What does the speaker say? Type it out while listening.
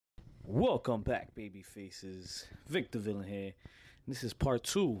Welcome back, baby faces. Victor Villain here. This is part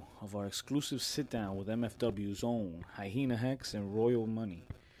 2 of our exclusive sit-down with MFW's own Hyena Hex and Royal Money.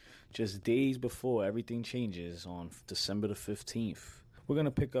 Just days before everything changes on December the 15th. We're going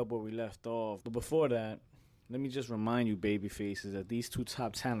to pick up where we left off. But before that, let me just remind you, baby faces, that these two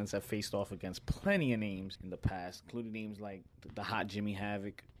top talents have faced off against plenty of names in the past, including names like the hot Jimmy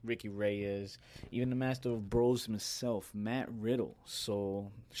Havoc, Ricky Reyes, even the master of bros himself, Matt Riddle.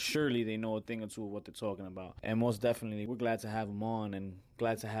 So surely they know a thing or two of what they're talking about. And most definitely, we're glad to have them on and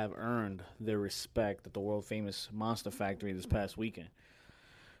glad to have earned their respect at the world-famous Monster Factory this past weekend.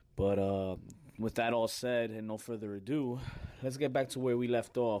 But with that all said and no further ado, let's get back to where we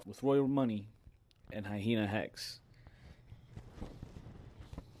left off with Royal Money and Hyena Hex.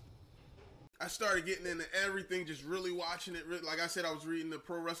 I started getting into everything, just really watching it. Like I said, I was reading the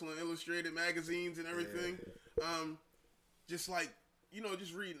Pro Wrestling Illustrated magazines and everything. Just like,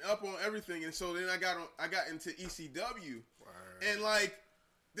 just reading up on everything. And so then I got into ECW. Word. And like,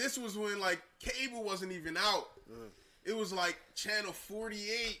 this was when like cable wasn't even out. It was like channel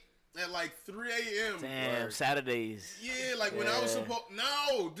 48 at like 3 a.m. Damn, right. Saturdays. Yeah, like when I was supposed.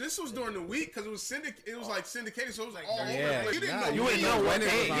 No, this was during the week because it was It was like syndicated, so it was like all over. Like, you didn't know. You wouldn't know what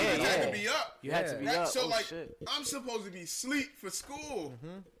day. You had to be up. You had to be up. So I'm supposed to be asleep for school,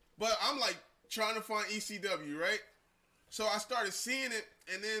 but I'm like trying to find ECW, right? So I started seeing it,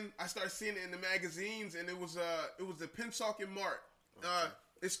 and then I started seeing it in the magazines, and it was the Pennsauken Mart.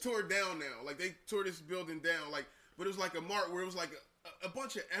 It's tore down now. Like they tore this building down, like, but it was like a mart where it was like a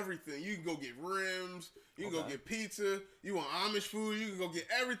bunch of everything. You can go get rims. You can go get pizza. You want Amish food. You can go get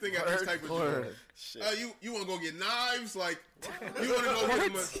everything at this type of joint. You want to go get knives. Like, you want to go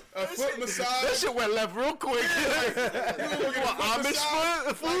get a foot massage. That shit went left real quick. You want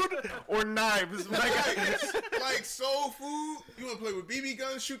Amish food or knives? Like soul food. You want to play with BB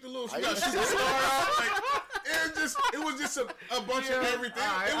guns, shoot the little star out. It was just a bunch of everything.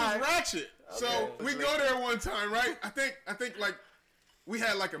 It was ratchet. So we go there one time, right? I think like we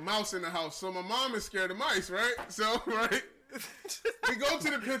had like a mouse in the house. So my mom is scared of mice, right? So, right? We go to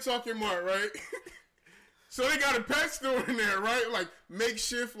the Pennsauken Mart, right? So they got a pet store in there, right? Like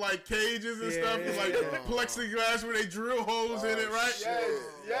makeshift like cages and stuff. It's like plexiglass where they drill holes in it, right?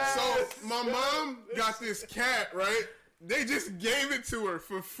 Yes. So my mom got this cat, right? They just gave it to her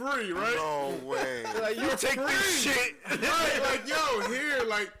for free, right? No way. Like, you take this shit. Right, like, yo, here,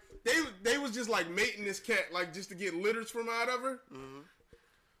 like, they was just, like, mating this cat, like, just to get litters from out of her. Mm-hmm.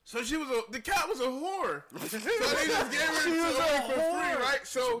 So the cat was a whore. So they just gave her to her for free, right?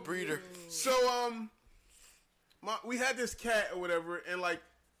 So, breeder. So, we had this cat or whatever, and, like,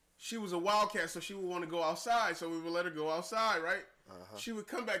 she was a wildcat, so she would want to go outside, so we would let her go outside, right? She would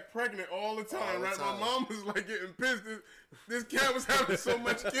come back pregnant all the time, right? My mom was like getting pissed. This cat was having so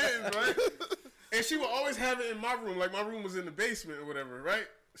much kittens, right? And she would always have it in my room. Like my room was in the basement or whatever, right?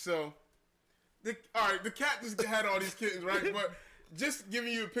 So, the cat just had all these kittens, right? But just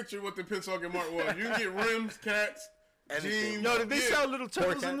giving you a picture of what the Pennsauken Mart was. You can get rims, cats, jeans. Yo, did they sell little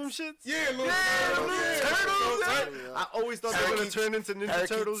turtles in them shits? Yeah, little turtles. I always thought they were going to turn into Ninja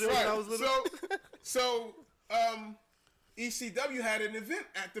Turtles when I was little. So, ECW had an event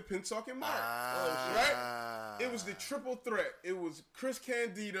at the Pennsauken Mart, right? It was the triple threat. It was Chris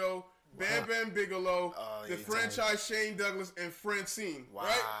Candido, Bam Bam Bigelow, the franchise Shane Douglas, and Francine,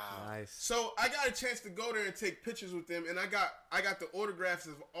 right? Nice. So I got a chance to go there and take pictures with them, and I got the autographs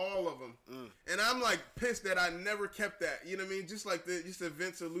of all of them. And I'm like pissed that I never kept that. You know what I mean? Just like the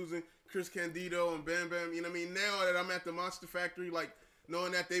events of losing Chris Candido and Bam Bam. You know what I mean? Now that I'm at the Monster Factory, like,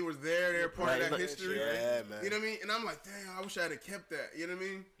 knowing that they were there, they're part of that history. Yeah, man. You know what I mean? And I'm like, damn, I wish I had kept that. You know what I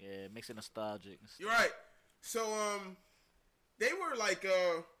mean? Yeah, it makes it nostalgic. You're right. So, they were like,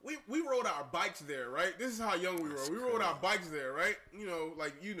 we rode our bikes there, right? This is how young we were. We rode our bikes there, right?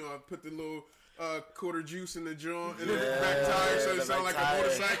 I put the little quarter juice in the joint and the back tire so it sounded like a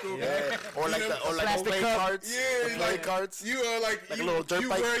motorcycle. Yeah. Or like play cards. Yeah, play cards. You like a little dirt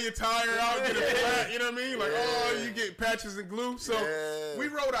bike. wear your tire out, get a flat, you know what I mean? Like, you get patches and glue. So we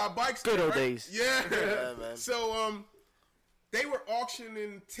rode our bikes. Good there, old right? days. Yeah, man. So they were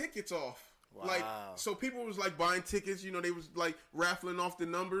auctioning tickets off. Wow. Like, so people was like buying tickets. They was like raffling off the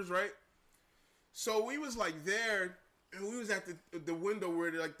numbers, right? So we was like there. And we was at the window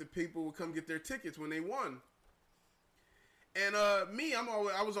where like the people would come get their tickets when they won. And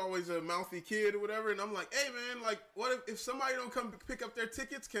I was always a mouthy kid or whatever, and I'm like, hey man, like what if somebody don't come pick up their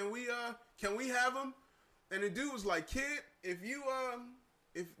tickets? Can we have them? And the dude was like, kid, if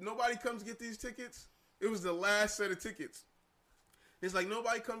nobody comes get these tickets, it was the last set of tickets. It's like,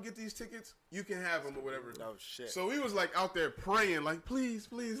 nobody come get these tickets. You can have them or whatever. Oh, shit. So we was like out there praying, like, please,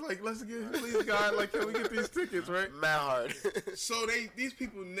 like, please, God, like, can we get these tickets, right? Mad hard. So these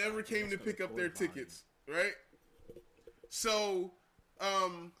people never came to pick up their tickets, right? So,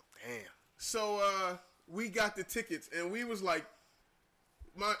 Damn. So we got the tickets, and we was like,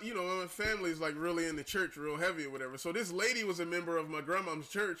 my family's like really in the church, real heavy or whatever. So this lady was a member of my grandma's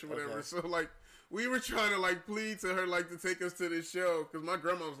church or whatever. Okay. So like, we were trying to like plead to her like to take us to this show because my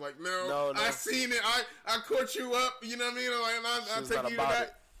grandma was like, no, I seen it, I caught you up, you know what I mean? Like, and I'll take you to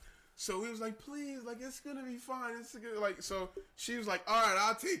that. So we was like, please, like, it's gonna be fine. It's good. Like, so she was like, all right,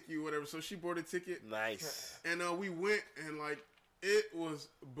 I'll take you, whatever. So she bought a ticket. Nice. And we went, and like, it was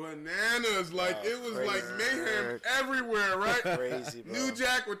bananas. Like, it was crazy. Like mayhem everywhere, right? Crazy, bro. New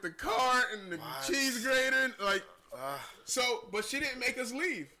Jack with the cart and the cheese grater, like. So, but she didn't make us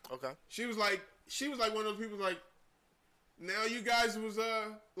leave. Okay. She was like one of those people like, now you guys was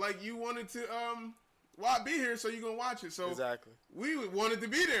like you wanted to why be here, so you gonna watch it. So exactly. We wanted to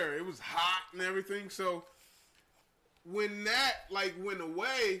be there. It was hot and everything. So when that like went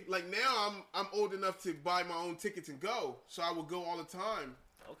away, like now I'm old enough to buy my own tickets and go. So I would go all the time.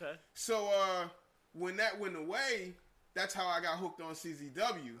 Okay. So when that went away, that's how I got hooked on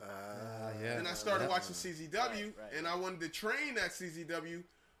CZW. Yeah. And I started watching CZW, and I wanted to train at CZW,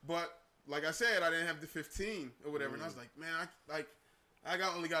 but like I said, I didn't have the 15 or whatever. And I was like, man, I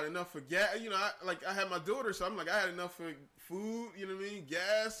only got enough for gas. You know, I had my daughter, so I'm like, I had enough for food, you know what I mean,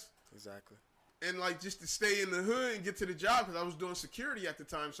 gas. Exactly. And like just to stay in the hood and get to the job because I was doing security at the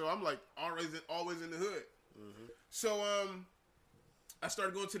time, so I'm like always in the hood. Mm-hmm. So I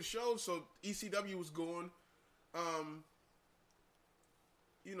started going to the shows. So ECW was going.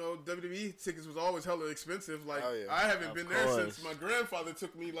 You know, WWE tickets was always hella expensive. Like, I haven't been there since my grandfather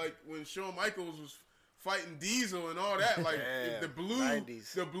took me, like, when Shawn Michaels was fighting Diesel and all that. Like, the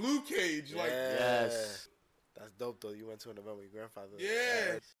blue cage. Like, yes. That's dope, though. You went to an event with your grandfather.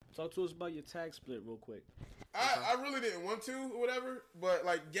 Yeah. Talk to us about your tag split real quick. I really didn't want to or whatever, but,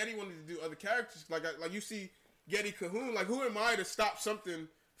 like, Getty wanted to do other characters. Like you see Getty Cahoon. Like, who am I to stop something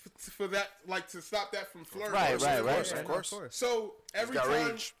for that, like to stop that from flourishing? Right. Of course. So every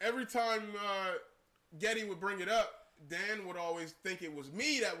time Getty would bring it up, Dan would always think it was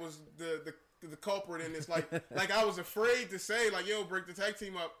me that was the culprit in this. Like I was afraid to say like, yo, break the tag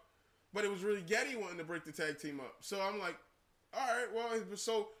team up, but it was really Getty wanting to break the tag team up. So I'm like, all right, well,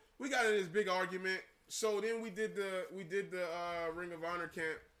 so we got in this big argument. So then we did the Ring of Honor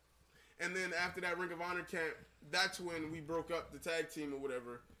camp, and then after that Ring of Honor camp, that's when we broke up the tag team or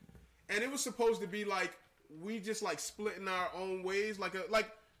whatever. And it was supposed to be like we just like splitting our own ways, like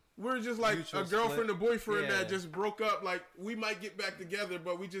we're just like mutual a girlfriend and boyfriend that just broke up. Like we might get back together,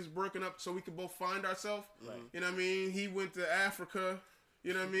 but we just broken up so we could both find ourselves. Right. You know what I mean? He went to Africa.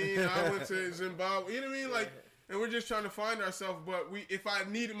 You know what I mean? I went to Zimbabwe. You know what I mean? Like, and we're just trying to find ourselves. But if I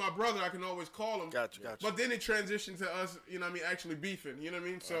needed my brother, I can always call him. Gotcha. But then it transitioned to us. You know what I mean? Actually beefing. You know what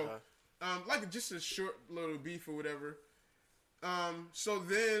I mean? So. Like just a short little beef or whatever. So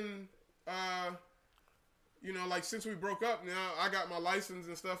then, you know, like since we broke up, now I got my license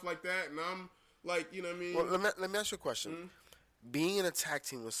and stuff like that, and I'm like, you know what I mean? Well, let me ask you a question. Mm-hmm. Being in a tag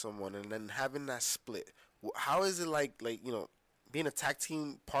team with someone and then having that split, how is it like you know, being a tag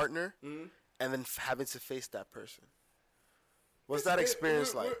team partner and then having to face that person? What's that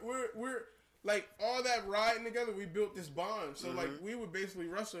experience like? We're like all that riding together, we built this bond. So like we would basically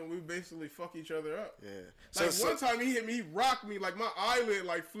wrestle and we would basically fuck each other up. Yeah. Like one time he hit me, he rocked me, like my eyelid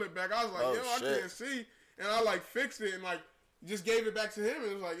like flipped back. I was like, I can't see. And I like fixed it and like just gave it back to him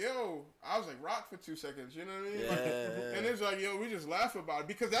and it was like, yo, I was like rock for 2 seconds, you know what I mean? Like, and it's like, yo, we just laugh about it.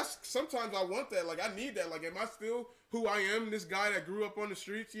 Because that's sometimes I want that. Like I need that. Like am I still who I am, this guy that grew up on the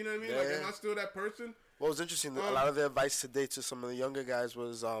streets, you know what I mean? Like am I still that person? Well, it was interesting. A lot of the advice today to some of the younger guys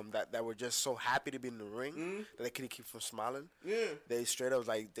was that were just so happy to be in the ring that they couldn't keep from smiling. Yeah. They straight up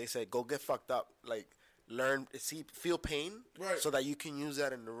they said, go get fucked up. Like, learn, feel pain so that you can use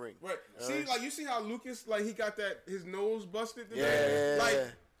that in the ring. Right. See, like, you see how Lucas, like, he got his nose busted today? Yeah.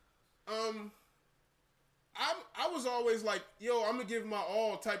 Like, I was always like, yo, I'm going to give my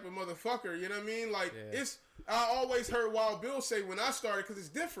all type of motherfucker. You know what I mean? Like, I always heard Wild Bill say when I started, because it's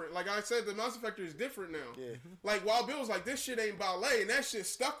different. Like I said, the Monster Factory is different now. Yeah. Like, Wild Bill was like, this shit ain't ballet, and that shit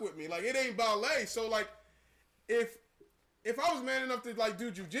stuck with me. Like, it ain't ballet. So, like, if I was man enough to, like,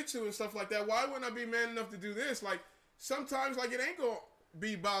 do jujitsu and stuff like that, why wouldn't I be man enough to do this? Like, sometimes, like, it ain't going to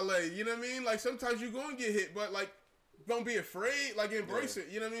be ballet. You know what I mean? Like, sometimes you're going to get hit, but, like, don't be afraid. Like, embrace it.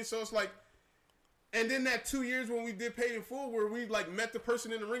 You know what I mean? So, it's like, and then that 2 years when we did Paid in Full, where we, like, met the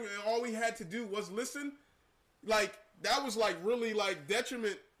person in the ring, and all we had to do was listen. Like, that was like really like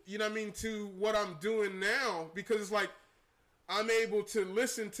detriment, you know what I mean, to what I'm doing now, because it's like I'm able to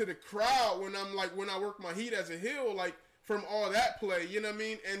listen to the crowd when I work my heat as a heel, like from all that play, you know what I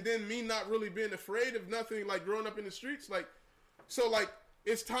mean, and then me not really being afraid of nothing, like growing up in the streets, like, so like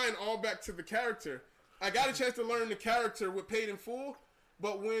it's tying all back to the character. I got a chance to learn the character with Paid in Full,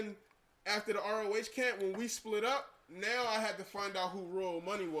 but when after the ROH camp, when we split up, now I had to find out who Royal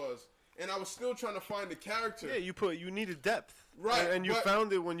Money was. And I was still trying to find the character. Yeah, you needed depth. Right. And you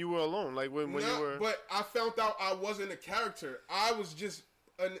found it when you were alone. Like when you were. But I found out I wasn't a character. I was just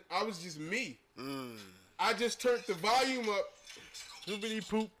me. I just turned the volume up. Poopity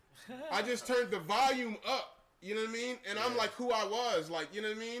poop. I just turned the volume up. You know what I mean? And I'm like who I was. Like, you know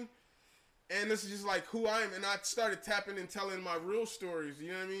what I mean? And this is just like who I am. And I started tapping and telling my real stories.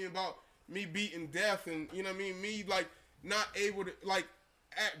 You know what I mean? About me beating death and, you know what I mean? Me, like, not able to, like,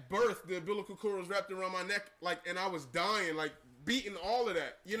 at birth, the umbilical cord was wrapped around my neck, like, and I was dying, like, beating all of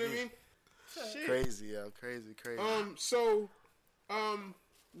that. You know what I mean? Shit. Crazy, yo. Crazy. So,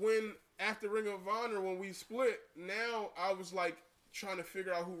 when, after Ring of Honor, when we split, now I was, like, trying to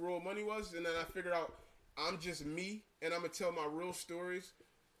figure out who Royal Money was, and then I figured out I'm just me, and I'm going to tell my real stories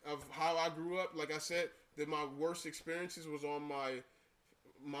of how I grew up. Like I said, that my worst experiences was on my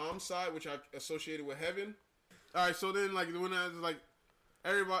mom's side, which I associated with heaven. All right, so then, like, when I was, like,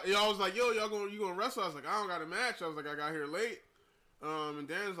 everybody, y'all was like, yo, you gonna wrestle? I was like, I don't got a match. I was like, I got here late. And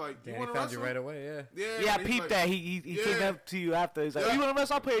Dan's like, you want to wrestle? You right away, yeah. Yeah, I peeped like, that. He came up to you after. He's like, oh, you want to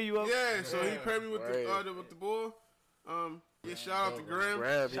wrestle? I'll pair you up. Yeah, so he paired me with the bull. Yeah, shout out to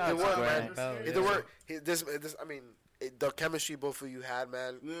Graham. He did work, man. He did work. I mean, the chemistry both of you had,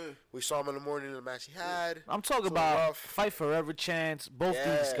 man. Yeah. We saw him in the morning in the match he had. I'm talking about Fight Forever chance. Both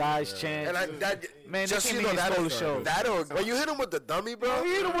these guys chance. And man, just they can't stole the show. When you hit him with the dummy, bro. You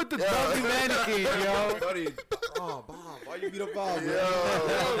hit him with the dummy mannequin, yo. Buddy, Bob, why you beat up Bob,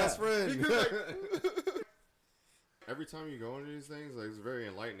 yo? Best friend. Every time you go into these things, like, it's very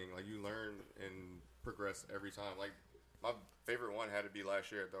enlightening. Like, you learn and progress every time. Like, my favorite one had to be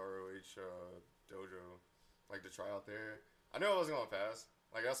last year at the ROH dojo. Like, to try out there. I knew I wasn't going to pass.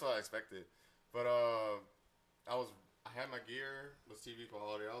 Like, that's what I expected. But I had my gear, was TV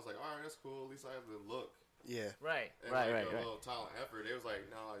quality. I was like, all right, that's cool. At least I have the look. Yeah. Right. And a little talent effort. It was like,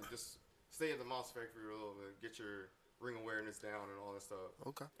 no, just stay at the Moss Factory a little bit. Get your ring awareness down and all that stuff.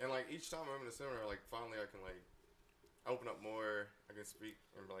 Okay. And, like, each time I'm in the seminar, like, finally I can, like, open up more. I can speak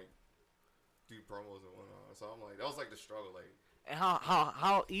and, like, do promos and whatnot. So I'm like, that was, like, the struggle, like. And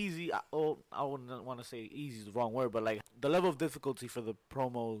how easy? I wouldn't want to say easy is the wrong word, but like the level of difficulty for the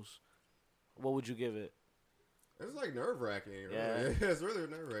promos, what would you give it? It's like nerve wracking. Yeah, right? It's really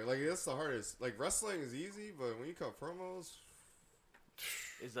nerve wracking. Like it's the hardest. Like wrestling is easy, but when you cut promos,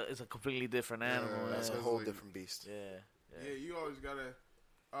 it's a completely different animal. Yeah, that's a whole different beast. Yeah, you always gotta,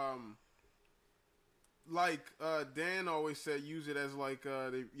 like Dan always said, use it as like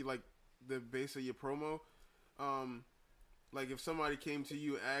the base of your promo. Like, if somebody came to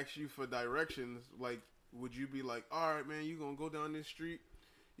you and asked you for directions, like, would you be like, all right, man, you going to go down this street,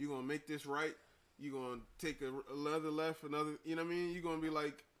 you going to make this right, you going to take another left, another, you know what I mean? You're going to be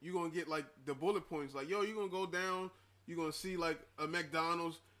like, you're going to get, like, the bullet points. Like, yo, you're going to go down, you're going to see, like, a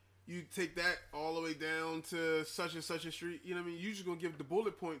McDonald's, you take that all the way down to such and such a street, you know what I mean? You're just going to give the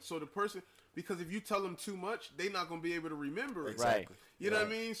bullet points so the person, because if you tell them too much, they're not going to be able to remember it. Exactly. Right. You know what I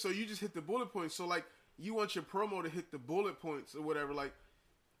mean? So you just hit the bullet points. So, like, you want your promo to hit the bullet points or whatever. Like,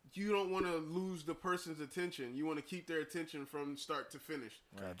 you don't want to lose the person's attention. You want to keep their attention from start to finish.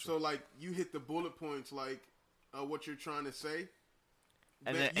 Gotcha. So, like, you hit the bullet points, like, what you're trying to say.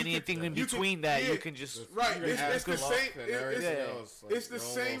 And then anything in between that, you can just... Right. It's the same... It's the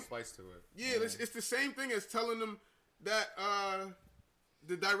same... spice to it. Yeah, it's the same thing as telling them that...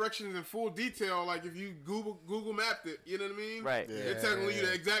 the directions in full detail, like if you Google mapped it, you know what I mean? Right. They're telling you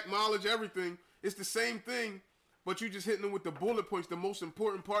the exact mileage, everything. It's the same thing, but you just hitting them with the bullet points, the most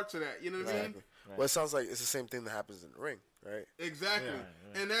important parts of that. You know what I mean? Right. Well, it sounds like it's the same thing that happens in the ring, right? Exactly.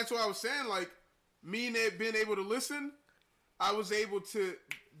 Yeah. And that's what I was saying. Like, me being able to listen, I was able to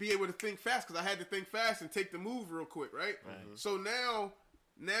be able to think fast because I had to think fast and take the move real quick, right? Mm-hmm. So now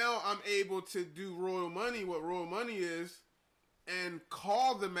I'm able to do Royal Money, what Royal Money is, and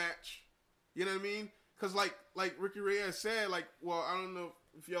call the match. You know what I mean? Because like Ricky Reyes said, like, well, I don't know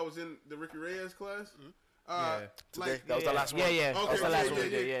if y'all was in the Ricky Reyes class. Mm-hmm. Today, that was the last one. Yeah. Okay, that was the last one.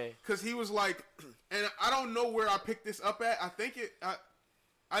 Yeah. Because he was like, and I don't know where I picked this up at. I think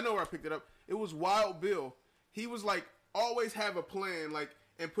I know where I picked it up. It was Wild Bill. He was like, always have a plan, like,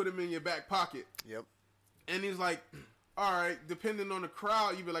 and put him in your back pocket. Yep. And he's like, all right, depending on the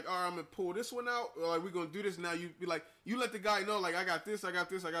crowd, you be like, all right, I'm gonna pull this one out, or like we're gonna do this now. You be like, you let the guy know, like, I got this, I got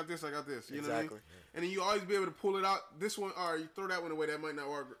this, I got this, I got this. You know what I mean? And then you always be able to pull it out. This one, all right, you throw that one away. That might not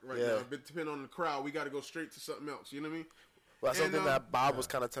work right now. But depending on the crowd, we got to go straight to something else. You know what I mean? Well, that's something that Bob was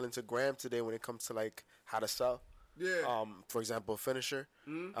kind of telling to Graham today when it comes to like how to sell. Yeah. For example, finisher.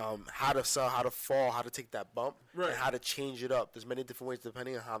 How to sell, how to fall, how to take that bump, and how to change it up. There's many different ways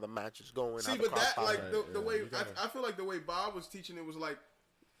depending on how the match is going. See, but that like the way I feel like the way Bob was teaching it was like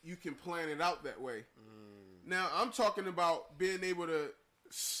you can plan it out that way. Now I'm talking about being able to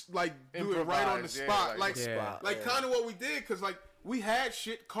like do it right on the spot, like kind of what we did, because like we had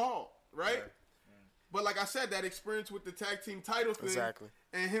shit called right. But like I said, that experience with the tag team title thing,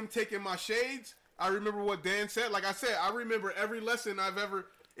 and him taking my shades. I remember what Dan said. Like I said, I remember every lesson I've ever,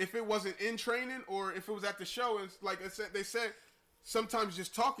 if it wasn't in training or if it was at the show, and like I said, they said sometimes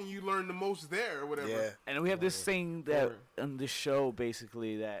just talking you learn the most or whatever. Yeah. And we have this thing that on the show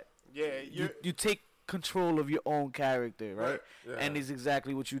basically that you take control of your own character, right? Yeah. And it's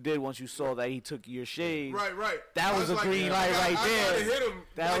exactly what you did once you saw that he took your shades. Right. That was a like, green light right there. Hit him.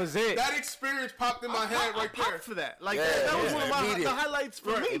 That was it. That experience popped in my head right there. For that. Like that was one of the highlights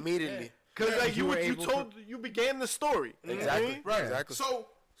for me. Immediately. Because like you began the story. Exactly. Right. Exactly.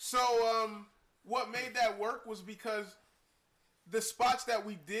 So what made that work was because the spots that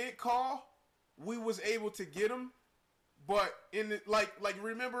we did call, we was able to get them. But in the, like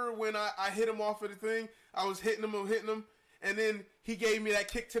remember when I hit him off of the thing? I was hitting him, and then he gave me that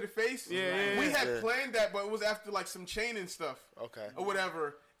kick to the face. We had planned that, but it was after like some chaining stuff. Okay. Or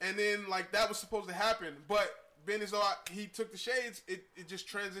whatever. And then like that was supposed to happen, but being as though he took the shades, it just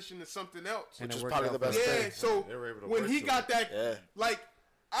transitioned to something else. Which was probably the best thing. Yeah, so when he got that, like,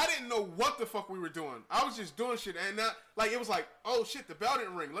 I didn't know what the fuck we were doing. I was just doing shit. And not, like, it was like, oh, shit, the bell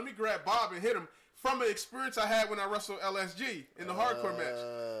didn't ring. Let me grab Bob and hit him. From an experience I had when I wrestled LSG in the hardcore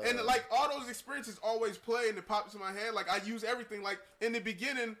match. And, like, all those experiences always play and it pops in my head. Like, I use everything. Like, in the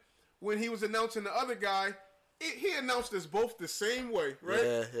beginning, when he was announcing the other guy, he announced us both the same way,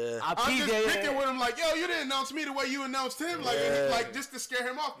 right? Yeah. I'm just picking with him like, yo, you didn't announce me the way you announced him, like just to scare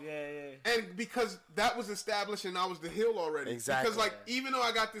him off. Yeah. And because that was established and I was the heel already. Exactly. Because like, even though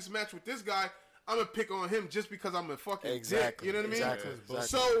I got this match with this guy, I'm gonna pick on him just because I'm a fucking dick. You know what I mean? Exactly.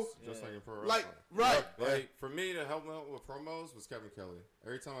 So, just like in pro wrestling. like, right. Like for me to help out with promos was Kevin Kelly.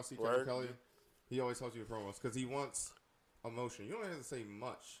 Every time I see Kevin Kelly, he always helps you with promos because he wants emotion. You don't have to say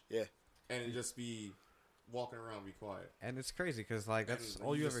much. Yeah. And just be walking around, be quiet. And it's crazy because like that's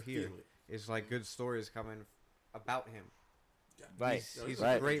all you ever hear is like good stories coming about him. Right. He's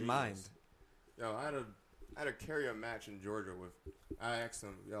a great mind. Yo, I had to carry a match in Georgia with. I asked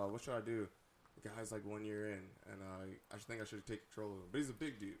him, yo, what should I do? The guy's like 1 year in, and I think I should take control of him. But he's a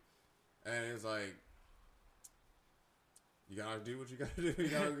big dude, and it's like, you gotta do what you gotta do. You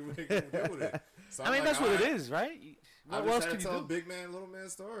gotta make him deal with it. So I mean, that's what it is, right? I What just else had can to you tell do? a big man, little man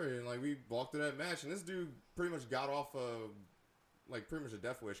story, and like we walked through that match, and this dude pretty much got off like pretty much a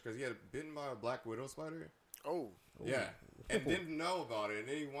death wish because he had bitten by a black widow spider. Oh. Yeah, and didn't know about it, and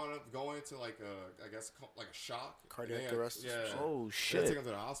then he wound up going into like a shock, Cardiac arrest. Yeah. Oh They shit. took him to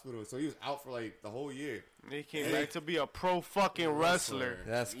the hospital, so he was out for like the whole year. He came back to be a pro fucking wrestler.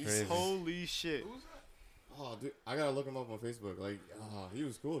 That's crazy. Holy shit. Oh, dude, I gotta look him up on Facebook. Like, he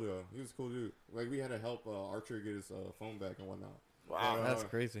was cool though. He was a cool dude. Like, we had to help Archer get his phone back and whatnot. Wow. And, That's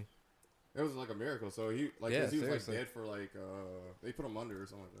crazy. It was like a miracle. So he like, Yeah, he was seriously. like dead for like they put him under or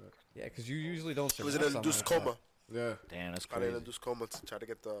something like that. Yeah, because you usually don't. He was in an induced coma. Yeah, Damn, that's Got in an crazy. induced coma to try to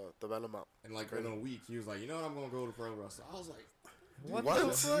get the venom out. and like in a week, he was like, you know what, I'm gonna go to pro wrestling. I was like, What What?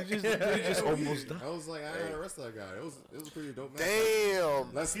 the fuck? You just almost done. I was like, I gotta wrestle that guy. It was a pretty dope match.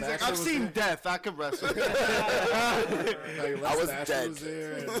 Damn. Les He's like, Thatcher I've was seen there. death. I could wrestle. Like, Les I was Thatcher dead. was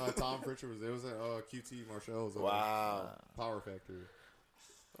there, and Tom Pritchard was there. It was at QT Marshall's. Wow. Power Factory.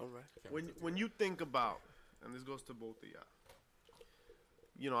 All right. when you think about, and this goes to both of y'all,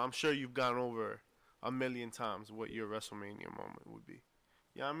 you know, I'm sure you've gone over a million times what your WrestleMania moment would be.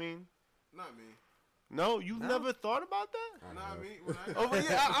 You know what I mean? Not me. No, you've never thought about that? Not me. When Oh,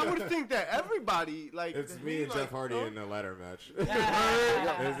 yeah, I would think that everybody, like... It's me and like, Jeff Hardy huh? in the ladder match.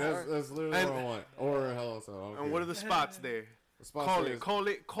 that's literally And- what I want. Or Hell in a Cell. And what are the spots there? the spots Call there it, is-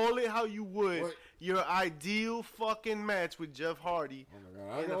 call it how you would. What? Your ideal fucking match with Jeff Hardy. Oh my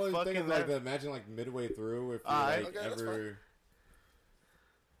god! I in can a always think fucking of like ladder. imagine like midway through if you Alright. like Okay, that's ever.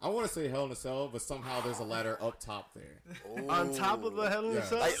 I want to say Hell in a Cell, but somehow there's a ladder up top there. On top of the Hell in a Yeah.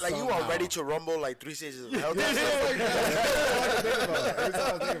 Cell? Like you are Somehow. ready to rumble like 3 stages of hell. Every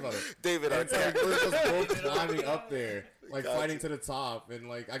time I think about it. David, It's like we're just both climbing up there, like fighting to the top, and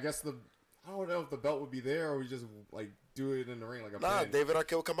like I guess I don't know if the belt would be there or we just like do it in the ring like a Nah, pin. David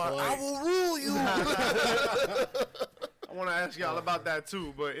Arquette will come out. Like- I will rule you. I want to ask y'all about that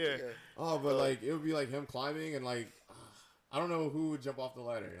too, but yeah. Oh, but like it would be like him climbing and like I don't know who would jump off the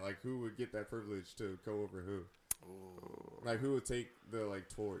ladder. Like who would get that privilege to go over who? Ooh. Like who would take the like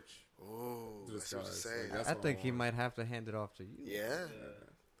torch? Oh, to the that's what you're skies? saying. Like, that's I what think he want. might have to hand it off to you. Yeah.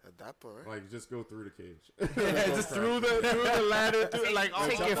 At that point. Like just go through the cage. Yeah, just through the ladder, like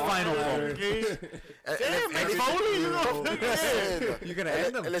Take off your the final ladder. vote. Damn, Mick Foley, you know. Listen, You're gonna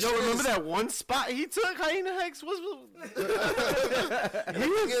end him. and the Yo, shit remember is- that one spot he took? Hyena Hex was. the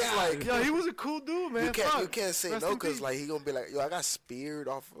thing is, like, Yo, he was a cool dude, man. you Fuck. can't say Rest no in because peace. like he gonna be like, yo, I got speared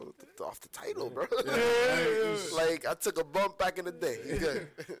off the title, bro. Yeah. Like I took a bump back in the day. You good?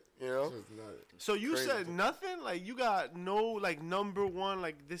 You know? So you Crazy. said nothing? Like you got no like number one,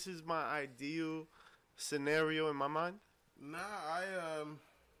 like this is my ideal scenario in my mind? Nah,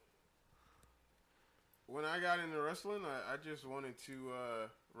 when I got into wrestling, I just wanted to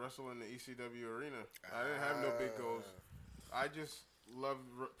wrestle in the ECW arena. I didn't have no big goals. I just loved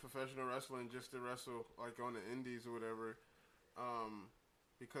professional wrestling just to wrestle like on the indies or whatever.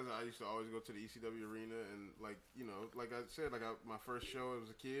 Because I used to always go to the ECW arena and like, you know, like I said, my first show as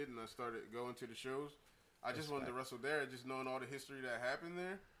a kid and I started going to the shows. I just wanted to wrestle there, just knowing all the history that happened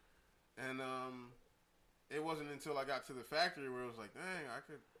there. And it wasn't until I got to the factory where it was like, dang,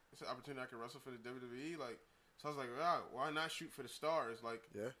 it's an opportunity I could wrestle for the WWE. Like, so I was like, wow, why not shoot for the stars? Like,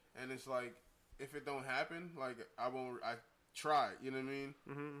 Yeah. and it's like, if it don't happen, like I try, you know what I mean?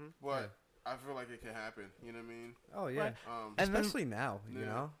 Mm-hmm. But I feel like it can happen, you know what I mean? Oh yeah, And then- especially now. You Yeah.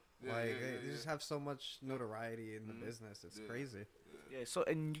 know, Yeah, like yeah, they yeah, just have so much notoriety in the business. It's Yeah. crazy. Yeah. So,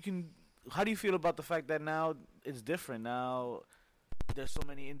 and you can. How do you feel about the fact that now it's different? Now there's so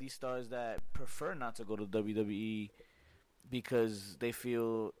many indie stars that prefer not to go to WWE because they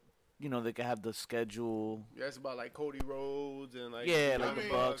feel, you know, they can have the schedule. Yeah, it's about like Cody Rhodes and like Yeah, I like the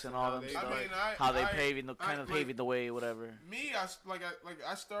mean, Bucks and all how them they, stuff. like, How they I- paving the kind of like, paving the way, whatever. Me, I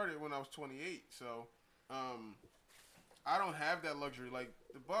started when I was 28, so I don't have that luxury. Like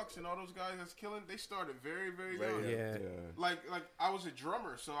the Bucks and all those guys that's killing, they started very, very young. Yeah. Like I was a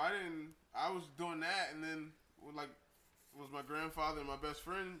drummer, so I was doing that, and then like was my grandfather and my best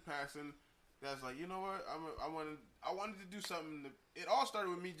friend passing. That's like, you know what? I wanted to do something. It all started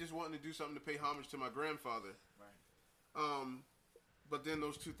with me just wanting to do something to pay homage to my grandfather. Right. But then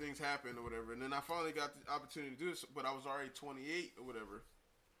those two things happened or whatever, and then I finally got the opportunity to do this. But I was already 28 or whatever.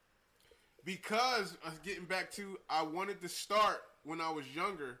 Because getting back to, I wanted to start when I was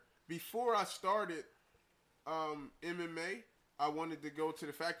younger. Before I started MMA, I wanted to go to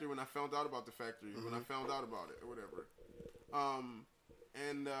the factory when I found out about the factory, when I found out about it or whatever.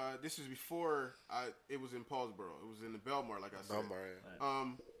 And this was before it was in Paulsboro. It was in the Belmar, like I said.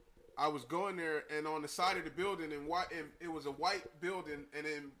 Belmar, I was going there, and on the side of the building, and it was a white building, and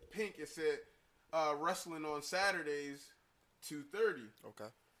in pink it said, wrestling on Saturdays, 2:30. Okay.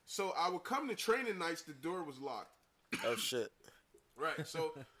 So I would come to training nights, the door was locked. Oh shit. Right,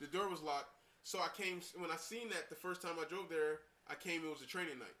 so the door was locked. So I came, when I seen that the first time I drove there, it was a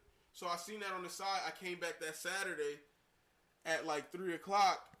training night. So I seen that on the side. I came back that Saturday at like 3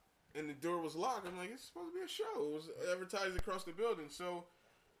 o'clock, and the door was locked. I'm like, it's supposed to be a show. It was advertised across the building. So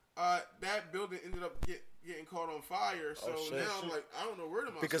that building ended up getting caught on fire. So shit. now I'm like, I don't know where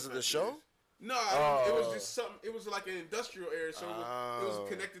the monster Because of the factory show? is. No, it was just something. It was like an industrial area, so it was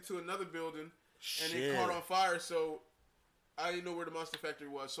connected to another building, and it Shit. caught on fire. So I didn't know where the Monster Factory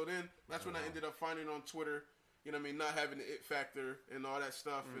was. So then that's when I ended up finding on Twitter, you know what I mean, not having the it factor and all that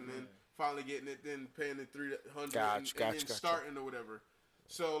stuff, and then finally getting it, then paying the $300 and then starting or whatever.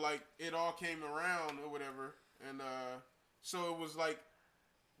 So like it all came around or whatever, and so it was like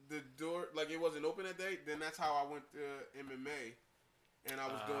the door, like it wasn't open that day. Then that's how I went to MMA. And I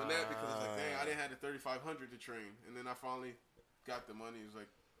was doing that because it's like, dang, I didn't have the 3,500 to train. And then I finally got the money. It was like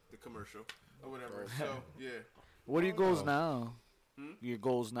the commercial or whatever. So, yeah. What are your goals now? Your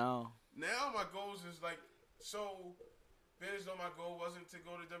goals now? Now my goals is like, so being as though my goal wasn't to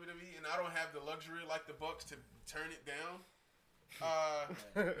go to WWE, and I don't have the luxury like the Bucks to turn it down.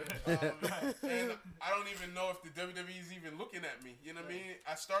 And I don't even know if the WWE is even looking at me. You know what I mean?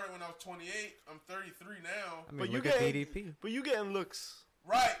 I started when I was 28. I'm 33 now. I mean, But you look at get- DDP. But you getting looks.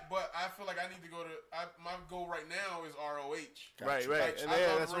 Right, but I feel like I need to go to. My goal right now is ROH. Right. Like, And I yeah,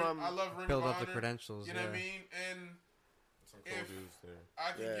 love that's what I'm. I love Ring Build of up the Honor, credentials. You know yeah. what I mean? And Some cool If- dudes there.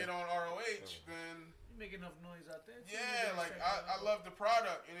 I can Yeah. get on ROH, then You make enough noise out there. yeah, like I love the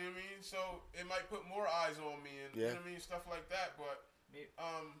product. You know what I mean? So it might put more eyes on me, and you know what I mean, stuff like that. But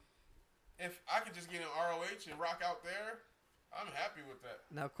if I could just get in ROH and rock out there, I'm happy with that.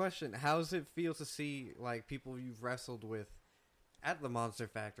 Now, question: how does it feel to see like people you've wrestled with at the Monster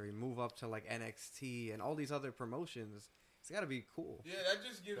Factory move up to like NXT and all these other promotions? It's got to be cool. Yeah, that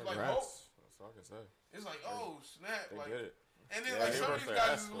just gives like Congrats. hope. That's all I can say. It's like, oh snap, They like, get it. and then Yeah, like they some of work these their guys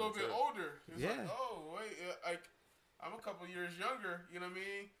ass is a for little it, bit too. older. It's like, Yeah. oh wait, like I'm a couple years younger. You know what I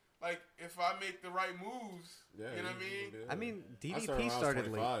mean? Like if I make the right moves, Yeah, you know what I mean? I mean, I started when DDP I was started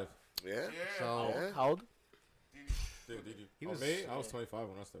late. 25. Yeah. Yeah. So Yeah. How old? Dude, did you? He Oh, was- me? I was 25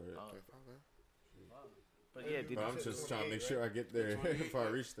 when I started. But yeah, But I'm just trying to make sure I get there 28, before I yeah.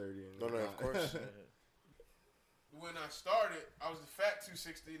 reach 30. and No, of whatnot. course. When I started, I was a fat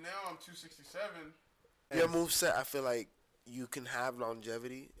 260. Now I'm 267. Your moveset, I feel like you can have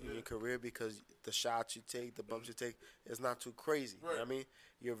longevity in your career because the shots you take, the bumps you take, is not too crazy. You know what I mean?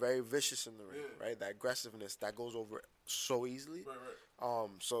 You're very vicious in the ring, right? That aggressiveness, that goes over so easily. Right.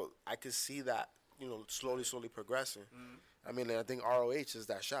 So I could see that, slowly progressing. I mean, and I think ROH is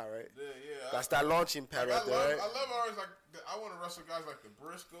that shot, right? Yeah. That's that launching pad right there, right? I love always like I want to wrestle guys like the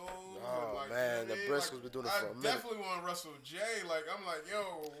Briscoes. Oh, and like, man, you know the what I mean? Briscoes been doing it I for a minute. definitely want to wrestle Jay. Like I'm like,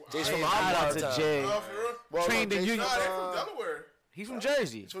 yo, Jay's I from ain't- Iowa. Shout out to Jay. Oh, for real? Well, Trained in Jay's Union. Nah, they from from, Delaware. He's from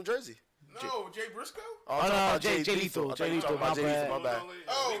Jersey. He's from Jersey. No, Jay Briscoe. Oh, I'm no, talking about Jay Jay Lethal. I thought Jay you were talking Lethal, about Jay my Lethal, my bad.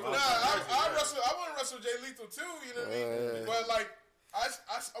 Oh, nah, I want to wrestle Jay Lethal too. You know what I mean? But like, I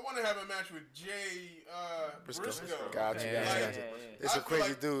want to have a match with Jay Briscoe. Gotcha, Yeah. gotcha, Like, gotcha. I It's some feel crazy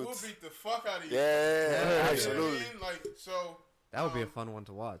like dudes. We'll beat the fuck out of you. Yeah, You know what I absolutely. mean? Like so. that would be a fun one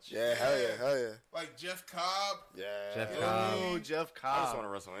to watch. Yeah, hell yeah. Like Jeff Cobb. Yeah. Jeff You know what I Cobb. mean? Oh, Jeff I just Cobb. want to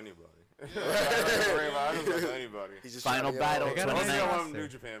wrestle anybody. I don't worry about it. I just wrestle anybody. He's just Final trying to get battle. over. They got a Only nice I want roster. New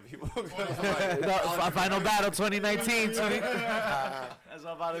Japan people. Final battle 2019. That's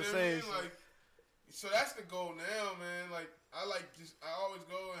what I'm about You to know what I say. mean? Like, so that's the goal now, man. Like, I always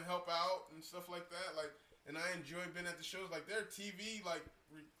go and help out and stuff like that. Like, and I enjoy being at the shows. Like, their TV, like,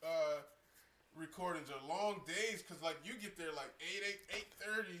 recordings are long days because, like, you get there, like,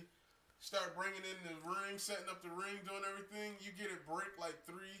 8:30, start bringing in the ring, setting up the ring, doing everything. You get it break, like,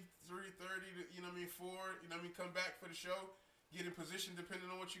 3:30 to, you know what I mean, 4, you know what I mean, come back for the show, get in position depending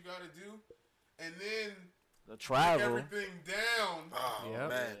on what you got to do. And then The take travel. everything down Oh, Yep.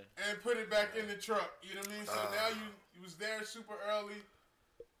 man. and put it back in the truck. You know what I mean? So now you was there super early,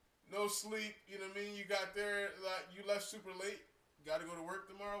 no sleep. You know what I mean? You got there like you left super late. Got to go to work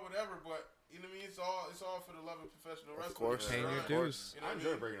tomorrow, whatever. But you know what I mean? It's all for the love of professional wrestling. course. Paying your Right. dues. You know I what enjoy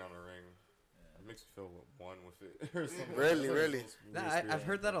mean? breaking down the ring. It makes me feel one with it. Or something. Really? Nah, I've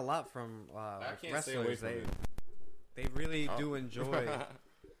heard that a lot from like can't stay away wrestlers. from They really Oh. do enjoy,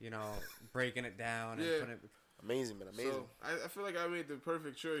 breaking it down and Yeah. putting it. Amazing, man. Amazing. So I feel like I made the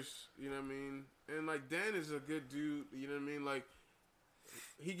perfect choice. You know what I mean? And like Dan is a good dude. You know what I mean? Like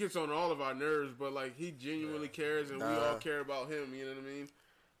he gets on all of our nerves, but like he genuinely cares, and we all care about him. You know what I mean?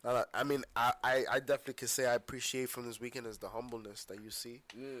 I mean, I definitely can say I appreciate from this weekend is the humbleness that you see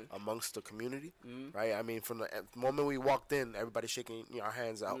amongst the community, right? I mean, from the moment we walked in, everybody shaking our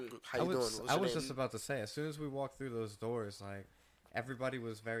hands out. How you doing? What's I your was name? just about to say, as soon as we walked through those doors, like everybody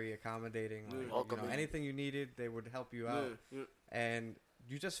was very accommodating. Like, Welcoming. anything you needed, they would help you out, and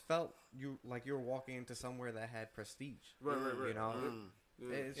you just felt you were walking into somewhere that had prestige. Right. You know.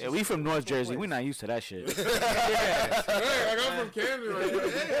 It's Yeah, just we a from North beautiful Jersey. place. We're not used to that shit. Hey, like I'm from Camden. Like,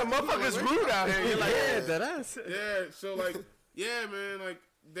 yeah, Motherfuckers rude out here. You're like, Yeah, that ass. yeah, so like, yeah, man, like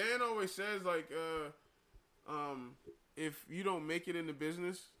Dan always says, like, if you don't make it in the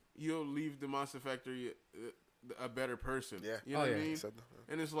business, you'll leave the Monster Factory a better person. Yeah. You know Oh, what I yeah. mean? Said-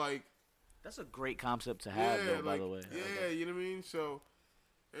 And it's like, That's a great concept to have, though, by like, the way. yeah, you know what I mean? So,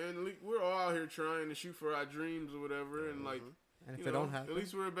 and we're all out here trying to shoot for our dreams or whatever, and like, And if you it know, don't happen, at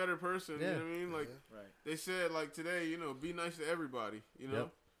least we're a better person. Yeah. You know what I mean? Like they said, like today, be nice to everybody. You know,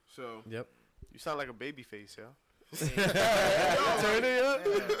 Yep. so. yep. you sound like a baby face, yo.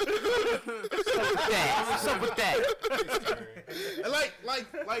 What's up with that? Like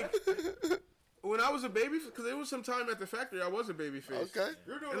when I was a baby, because there was some time at the factory I was a baby face. Okay.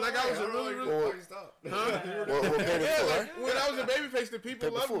 And like I was a really, Well, huh? we're paying Yeah, it like for, when I was a baby face, the people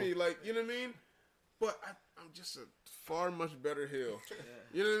Paper loved full. me. Like you know what I mean? But I'm just a far much better heel.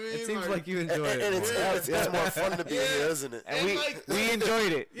 You know what I mean? It seems like you enjoy and it. it's more fun to be Yeah. here, isn't it? And we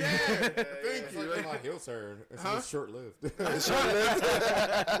enjoyed it. yeah. Thank It's you. like Like, my heel turn. It's Huh? just short lived.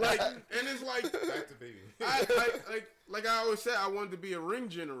 like, and it's like Back to baby. like I always said, I wanted to be a ring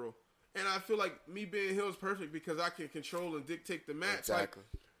general, and I feel like me being heel is perfect because I can control and dictate the match. Exactly.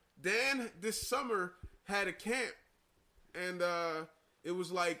 Like Dan this summer had a camp, and it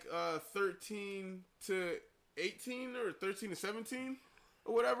was like 13 to 18 or 13 to 17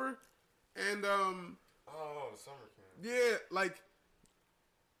 or whatever, and Oh, the summer camp. Yeah, like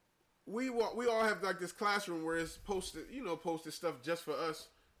we all have like this classroom where it's posted stuff just for us.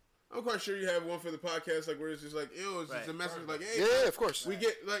 I'm quite sure you have one for the podcast, like where it's just like, it's just a message like, hey, yeah, of course. We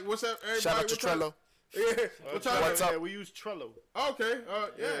get like, what's up, everybody? Shout out to Trello. Yeah, What's up? Yeah, we use Trello. Okay,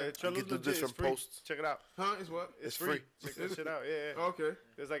 yeah. Trello's get the legit. different It's free. posts. Check it out. Huh? It's what? It's free. Check that shit out. Yeah. Okay.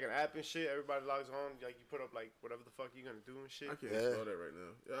 There's like an app and shit. Everybody logs on. Like you put up like whatever the fuck you gonna do and shit. I can't spell that right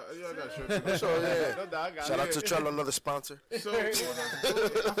now. Yeah, I got For sure, yeah. No, I got Shout it. out to Trello, another sponsor. So I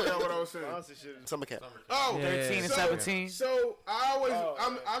forgot what I was saying. Sponsorship. Summer camp. Oh, 13 and 17. So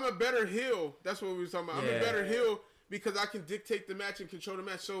I'm a better heel. That's what we were talking about. I'm a better heel because I can dictate the match and control the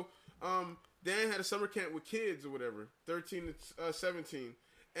match. So Dan had a summer camp with kids or whatever, 13 to 17,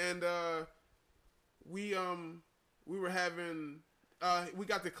 and we were having we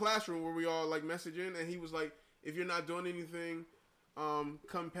got the classroom where we all like message in, and he was like, if you're not doing anything,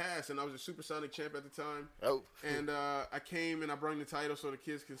 come pass. And I was a Supersonic champ at the time. Oh. And I came and I brought the title so the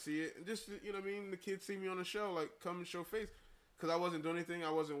kids can see it. And just, you know what I mean? The kids see me on the show, like, come and show face. Because I wasn't doing anything.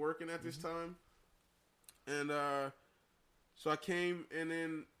 I wasn't working at this time. And so I came, and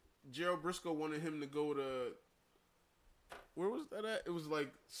then Gerald Briscoe wanted him to go to, where was that at? It was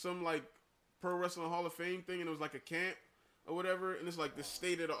like some like Pro Wrestling Hall of Fame thing, and it was like a camp or whatever. And it's like the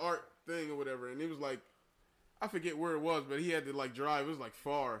state of the art thing or whatever. And it was like, I forget where it was, but he had to like drive. It was like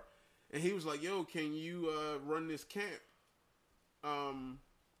far. And he was like, yo, can you run this camp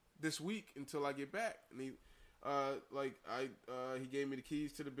this week until I get back? And he he gave me the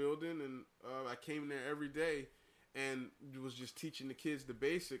keys to the building, and I came there every day and was just teaching the kids the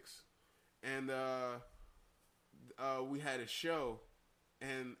basics. And we had a show,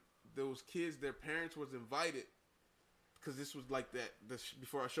 and those kids, their parents was invited, because this was like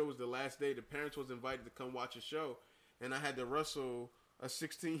before our show was the last day, the parents was invited to come watch a show, and I had to wrestle a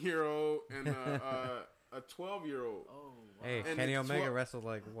 16-year-old and a 12-year-old. Oh, wow. Hey, And Kenny the Omega wrestled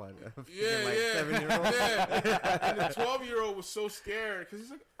like what? Yeah, like yeah. 7-year-old. Yeah. And the 12-year-old was so scared because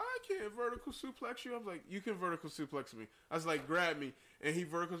he's like, I can't vertical suplex you. I was like, you can vertical suplex me. I was like, grab me. And he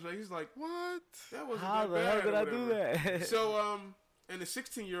vertical suplex. He's like, what? That wasn't How that the hell bad did or I do whatever. that? So, and the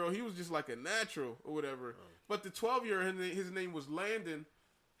 16-year-old, he was just like a natural or whatever. But the 12-year-old, his name was Landon.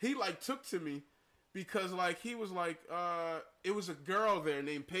 He like took to me because like he was like, it was a girl there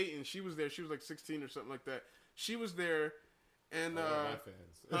named Peyton. She was there. She was like 16 or something like that. She was there. And one of my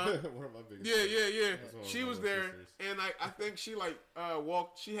fans. One of my biggest fans. Yeah. That's She was there, and I think she like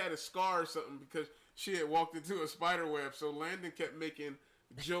walked. She had a scar or something because she had walked into a spider web. So Landon kept making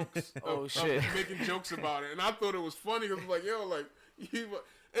jokes. Shit. Making jokes about it, and I thought it was funny because like, yo, like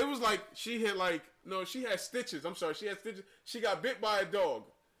it was like she had like she had stitches. I'm sorry, she had stitches. She got bit by a dog.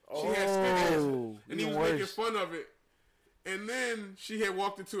 She had stitches, and he was making fun of it. And then she had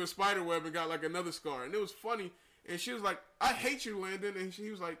walked into a spider web and got like another scar, and it was funny. And she was like, "I hate you, Landon." And he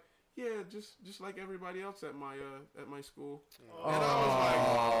was like, "Yeah, just like everybody else at my school." And I was like,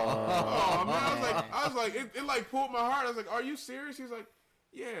 "Oh man!" I was like, it like pulled my heart. I was like, "Are you serious?" He's like,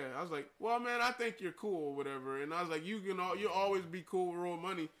 "Yeah." I was like, "Well, man, I think you're cool or whatever." And I was like, "You'll always be cool with Roll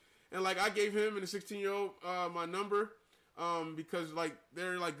Money." And like I gave him and the 16-year-old my number because like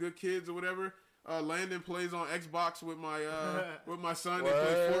they're like good kids or whatever. Landon plays on Xbox with my son. They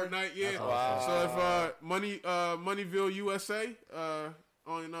play Fortnite. Yeah. Wow. So if Moneyville USA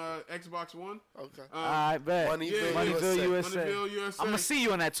on Xbox One. Okay. I bet. Moneyville USA. Moneyville USA. I'm gonna see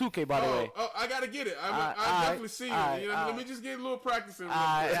you on that 2K, by the way. Oh, I gotta get it. I definitely see you. Let me just get a little practice in. So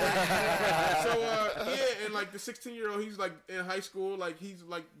and like the 16-year-old, he's like in high school. Like he's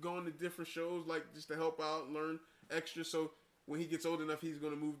like going to different shows, like just to help out and learn extra. So when he gets old enough, he's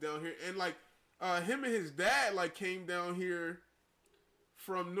gonna move down here. And like him and his dad like came down here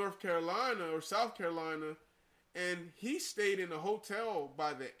from North Carolina or South Carolina, and he stayed in a hotel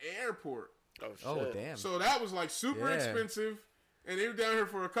by the airport. Oh damn! So that was like super expensive, and they were down here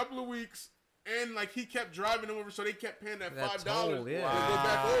for a couple of weeks, and like he kept driving them over, so they kept paying that $5 to go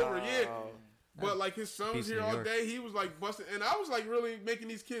back over. Yeah. But like his son was here all day. He was like busting, and I was like really making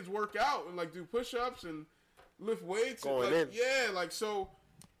these kids work out and like do push-ups and lift weights. Going and, in. Yeah, like so.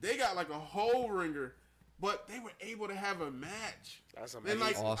 They got like a whole ringer, but they were able to have a match. That's amazing. And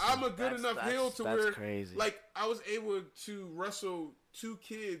like awesome. I'm a good enough heel to where crazy. like I was able to wrestle two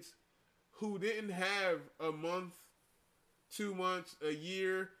kids who didn't have a month, 2 months, a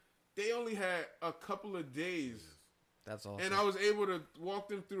year. They only had a couple of days. That's awesome. And I was able to walk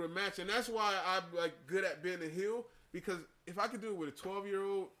them through a match. And that's why I'm like good at being a heel, because if I could do it with a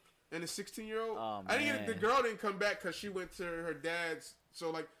 12-year-old and a 16-year-old, I didn't get, the girl didn't come back because she went to her dad's. So,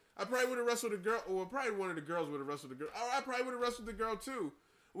 like, I probably would have wrestled a girl, or probably one of the girls would have wrestled the girl. I probably would have wrestled the girl, too.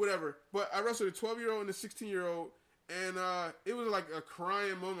 Whatever. But I wrestled a 12-year-old and a 16-year-old, And it was like a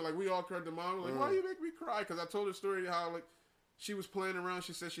crying moment. Like we all cried to mom. Like, why you make me cry? Because I told her story how like she was playing around.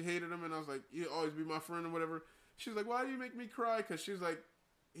 She said she hated him, and I was like, you always be my friend or whatever. She was like, why do you make me cry? Because she's like,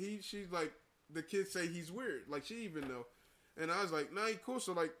 she's like, the kids say he's weird. Like she even know. And I was like, nah, he cool.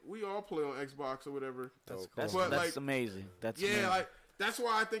 So like we all play on Xbox or whatever. That's like, amazing. That's yeah, amazing. like that's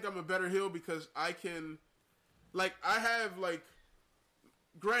why I think I'm a better heel because I can, like, I have like,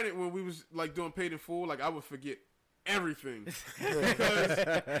 granted when we was like doing Paid in Full, like I would forget everything because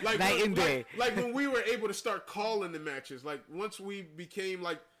like Night and day. like when we were able to start calling the matches, like once we became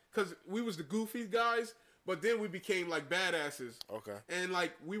like, because we was the goofy guys, but then we became like badasses. Okay. And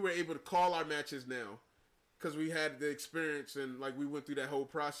like we were able to call our matches now because we had the experience and like we went through that whole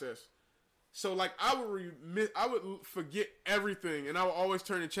process. So like I would forget everything, and I would always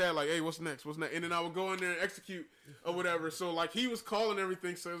turn to Chad like, "Hey, what's next? What's next?" And then I would go in there and execute or whatever. So like he was calling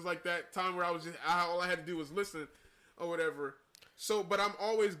everything, so it was like that time where I was just all I had to do was listen or whatever. So, but I'm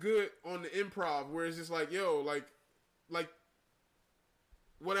always good on the improv, where it's just like, yo, like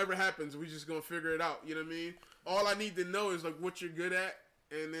whatever happens, we just gonna figure it out. You know what I mean? All I need to know is like what you're good at,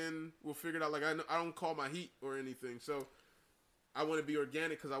 and then we'll figure it out. Like I don't call my heat or anything, so. I want to be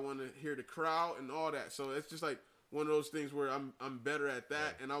organic because I want to hear the crowd and all that. So it's just like one of those things where I'm better at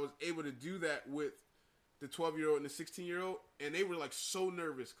that, and I was able to do that with the 12-year-old and the 16-year-old, and they were like so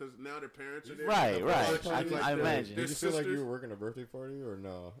nervous because now their parents are there. Right. I imagine. Did you feel like you were working a birthday party or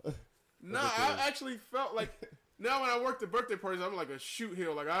no? No, I actually felt like now when I work the birthday parties, I'm like a shoot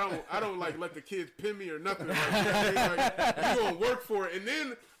heel. Like I don't like let the kids pin me or nothing. Like you gonna work for it, and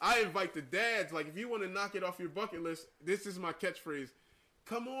then I invite the dads. Like if you want to knock it off your bucket list, this is my catchphrase.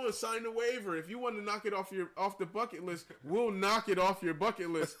 Come on, sign the waiver. If you want to knock it off the bucket list, we'll knock it off your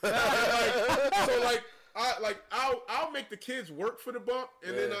bucket list. I'll make the kids work for the bump,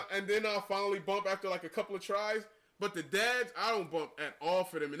 and then I'll finally bump after like a couple of tries. But the dads, I don't bump at all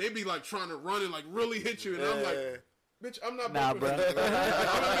for them, and they be like trying to run and like really hit you, and I'm like, bitch, I'm not bumping for you.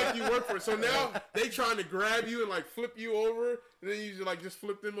 I'm gonna make you work for it. So now they trying to grab you and like flip you over, and then you just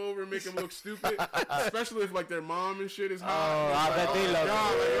flip them over and make them look stupid, especially if like their mom and shit is hot. Oh, I bet they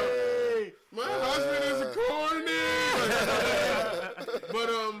love it. My husband is corny.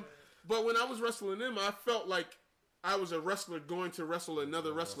 But when I was wrestling them, I felt like I was a wrestler going to wrestle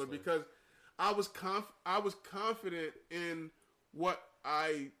another wrestler because I was confident in what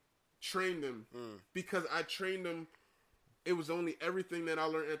I trained them because I trained them. It was only everything that I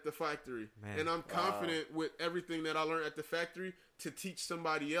learned at the factory, and I'm confident with everything that I learned at the factory to teach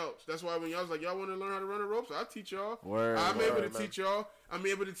somebody else. That's why when y'all was like, y'all want to learn how to run the ropes, I'll teach y'all. I'm able to teach y'all. I'm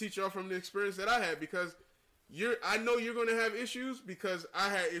able to teach y'all from the experience that I had because I know you're going to have issues because I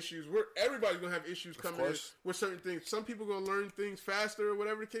had issues. Everybody's going to have issues coming in with certain things. Some people going to learn things faster or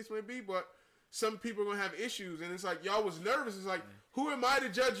whatever the case may be, but some people are going to have issues. And it's like, y'all was nervous. It's like, who am I to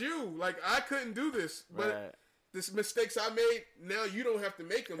judge you? Like, I couldn't do this. But the mistakes I made, now you don't have to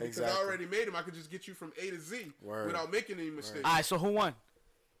make them because I already made them. I could just get you from A to Z without making any mistakes. All right, so who won?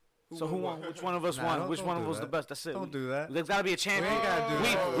 Who won? Which one of us won? Which one of us was the best? That's it. Don't do that. There's got to be a champion.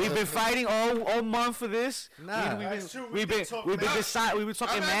 We've been fighting all month for this. Nah. We've been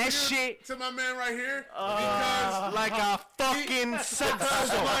talking mad shit to my man right here because like a fucking sense.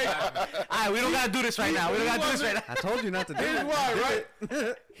 All right, we don't gotta do this right now. I told you not to do Here's it. why,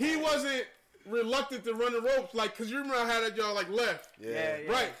 right? He wasn't reluctant to run the ropes, like, cause you remember I had that y'all like left,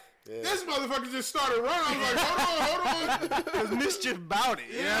 right? Yeah. This motherfucker just started running. I was like, hold on. There's mischief about it.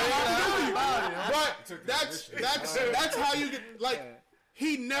 But that's how you get, like,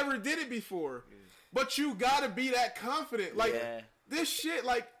 he never did it before. But you gotta be that confident. Like, this shit,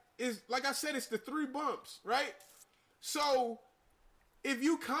 like, is, like I said, it's the 3 bumps, right? So, if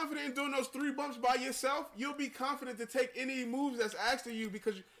you confident in doing those 3 bumps by yourself, you'll be confident to take any moves that's asked of you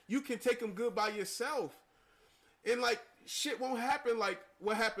because you can take them good by yourself. And, like, shit won't happen like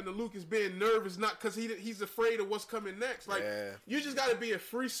what happened to Lucas being nervous, not because he's afraid of what's coming next. Like, you just got to be a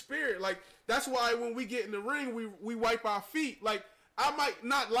free spirit. Like, that's why when we get in the ring, we wipe our feet. Like, I might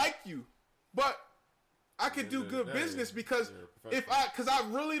not like you, but I could do good business because because I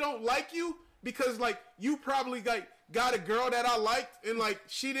really don't like you because, like, you probably, like, got a girl that I liked and, like,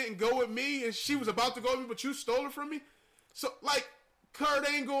 she didn't go with me and she was about to go with me, but you stole her from me. So, like, Kurt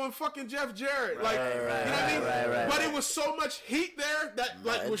ain't going fucking Jeff Jarrett. You know what I mean? But it was so much heat there that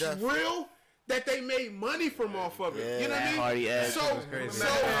like was real that they made money from off of it. You know what I mean? Hardy Edge.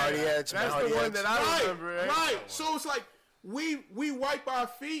 Hardy Edge. That's the one that I remember. Right. So it's like we wipe our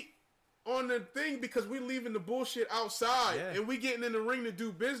feet on the thing because we leaving the bullshit outside and we getting in the ring to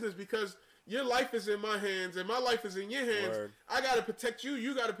do business because your life is in my hands and my life is in your hands. Word. I gotta protect you.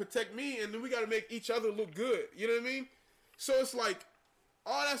 You gotta protect me, and then we gotta make each other look good. You know what I mean? So it's like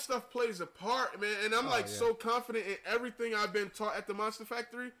all that stuff plays a part, man. And I'm so confident in everything I've been taught at the Monster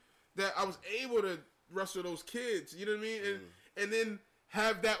Factory that I was able to wrestle those kids. You know what I mean? And then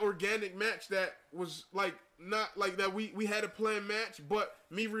have that organic match that was like not like that we had a planned match, but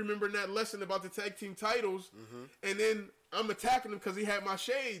me remembering that lesson about the tag team titles, and then I'm attacking him because he had my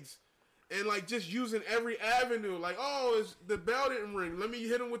shades, and like just using every avenue, like it's the bell didn't ring, let me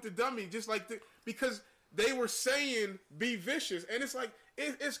hit him with the dummy, just like because they were saying be vicious, and it's like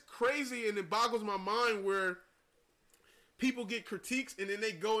it's crazy, and it boggles my mind where people get critiques and then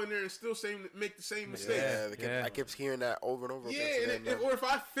they go in there and still make the same mistakes. I kept hearing that over and over again. Yeah, or if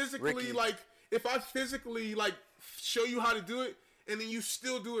I physically show you how to do it and then you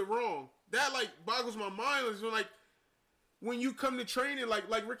still do it wrong, that like boggles my mind. It's like when you come to training,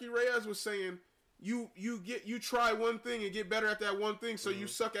 like Ricky Reyes was saying, you try one thing and get better at that one thing, so you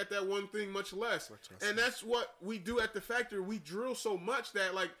suck at that one thing much less. And that's what we do at the factory. We drill so much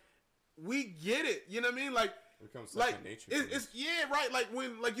that like we get it. You know what I mean? Like. It becomes like nature. It's right. Like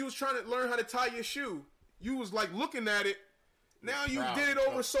when you was trying to learn how to tie your shoe, you was like looking at it. Now you did it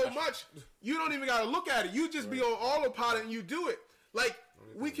over so much, you don't even gotta look at it. You just be on autopilot and you do it. Like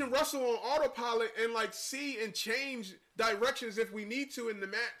we can wrestle on autopilot and like see and change directions if we need to in the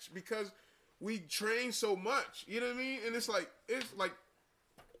match because we train so much. You know what I mean? And it's like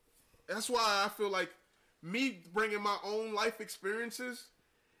that's why I feel like me bringing my own life experiences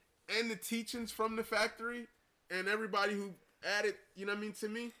and the teachings from the factory. And everybody who added, you know what I mean, to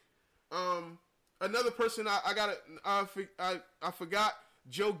me. Another person I forgot,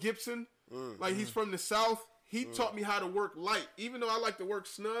 Joe Gibson. Like he's from the South. He taught me how to work light. Even though I like to work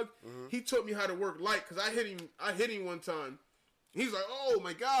snug, he taught me how to work light because I hit him one time. He's like, oh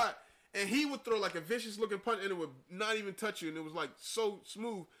my God. And he would throw like a vicious looking punch and it would not even touch you. And it was like so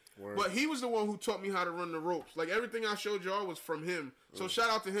smooth. Word. But he was the one who taught me how to run the ropes. Like everything I showed y'all was from him. So shout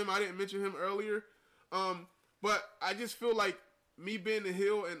out to him. I didn't mention him earlier. But I just feel like me being the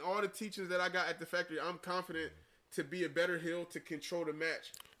heel and all the teachings that I got at the factory, I'm confident to be a better heel to control the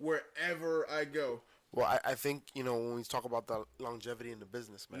match wherever I go. Well, I think, when we talk about the longevity in the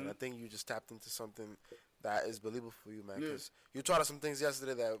business, man, I think you just tapped into something that is believable for you, man. Because you taught us some things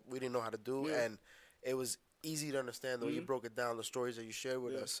yesterday that we didn't know how to do, and it was easy to understand the way you broke it down, the stories that you shared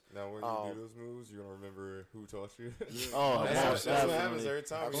with us. Now, when you do those moves, you're going to remember who taught you. That's what happens every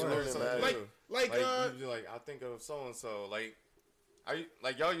time. Absolutely, man. Like, I think of so-and-so. Like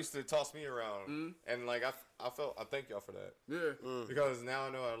y'all used to toss me around, and like I thank y'all for that. Yeah. Because now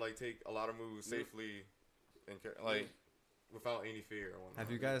I know how to like take a lot of moves safely, and like without any fear. Have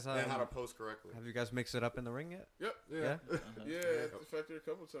you guys and how to post correctly? Have you guys mixed it up in the ring yet? Yep. Yeah. Yeah. At the factory a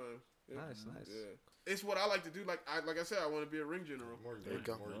couple times. Yeah. Nice. Yeah. It's what I like to do. Like I said, I want to be a ring general. There you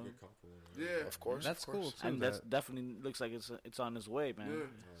go. Yeah, of course. That's cool too. And that definitely looks like it's on its way, man.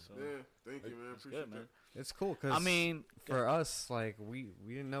 Yeah. Thank you, man. Appreciate man. that. It's cool because for us, like we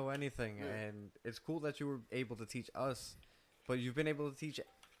didn't know anything, and it's cool that you were able to teach us, but you've been able to teach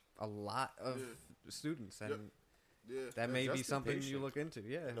a lot of students, and that may be something you look into.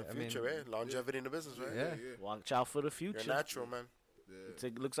 Yeah, in the future, longevity in the business, right? Yeah. Watch out for the future. You're natural, man.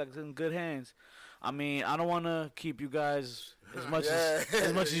 It looks like it's in good hands. I mean, I don't want to keep you guys as much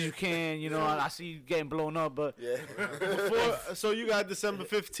as you can. I see you getting blown up, but so you got December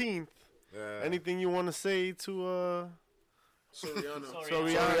 15th. Yeah. Anything you want to say to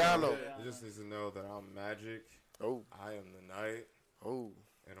Soriano? You just need to know that I'm Magic. Oh, I am the Night. Oh,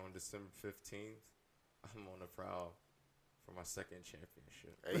 and on December 15th, I'm on the prowl for my second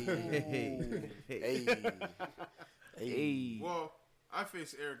championship. Hey. Well, I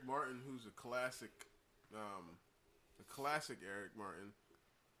face Eric Martin, who's a classic Eric Martin.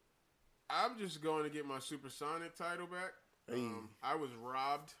 I'm just going to get my Supersonic title back. I was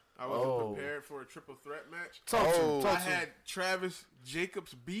robbed. I wasn't prepared for a triple threat match. I had Travis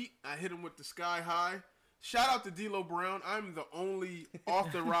Jacobs beat. I hit him with the Sky High. Shout out to D'Lo Brown. I'm the only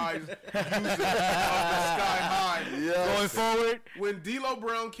authorized user of the Sky High. Yes. Going forward. When D'Lo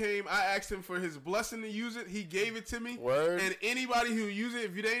Brown came, I asked him for his blessing to use it. He gave it to me. Word. And anybody who use it,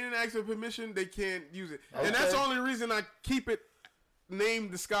 if they didn't ask for permission, they can't use it. Okay. And that's the only reason I keep it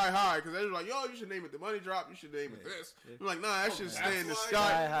named the Sky High, because they're like, yo, you should name it the Money Drop. You should name it this. I'm like, nah, that should stay in the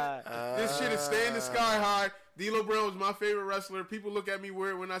Sky High. This shit is stay in the Sky High. D'Lo Brown was my favorite wrestler. People look at me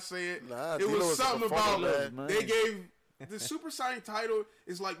weird when I say it. It was something about it. They gave the Supersonic title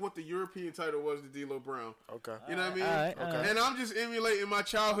is like what the European title was to D'Lo Brown. Okay. You know what I mean? Okay. And I'm just emulating my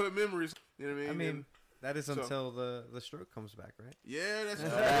childhood memories. You know what I mean? That is until the stroke comes back, right? Yeah, that's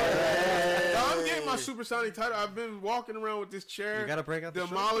right. No, I'm getting my supersonic title. I've been walking around with this chair. You gotta break out the stroke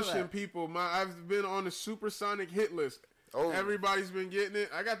for demolishing that. people. I've been on the supersonic hit list. Oh. Everybody's been getting it.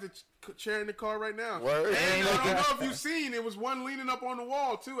 I got the chair in the car right now. Word. And I don't know if you've seen, it was one leaning up on the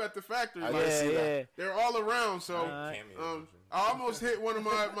wall too at the factory. Like, Yeah. they're all around. So Cameo. I almost hit one of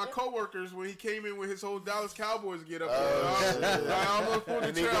my coworkers when he came in with his whole Dallas Cowboys get up. I almost pulled the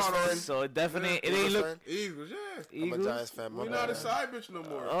An chair Eagles out on fan? him. So it definitely it Eagles ain't look fan? Eagles, yeah. I'm a Eagles. Giants fan. my We're not bad. a side bitch no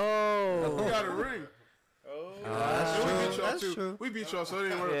more. Oh, We got a ring. That's And we true. beat y'all That's too. true. We beat y'all, so it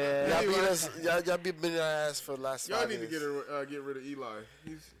didn't work. Yeah. Y'all Anyway, beat us. Y'all beat our ass for the last y'all 5 need to years. get rid of Eli.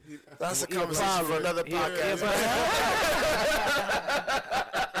 That's a conversation for another Yeah, podcast.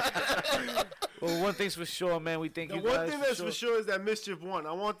 well, one thing's for sure, man. We thank The you one guys thing that's for sure is that Mischief won.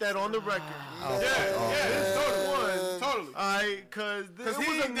 I want that on the record. Totally. Alright, cause Because he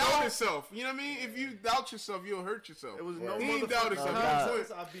didn't doubt himself. You know what I mean? If you doubt yourself, you'll hurt yourself. It was no he didn't doubt himself. motherfucking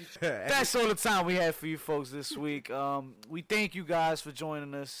He I was beat That's all the time we have for you folks this week. We thank you guys for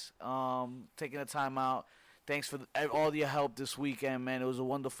joining us, taking the time out. Thanks for all your help this weekend, man. It was a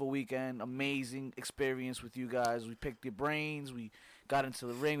wonderful weekend, amazing experience with you guys. We picked your brains, we got into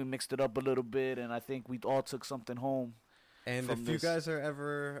the ring, we mixed it up a little bit, and I think we all took something home. And from if you this. guys are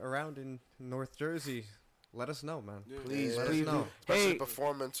ever around in North Jersey, let us know, man. Please, Let us please. know. Especially Hey,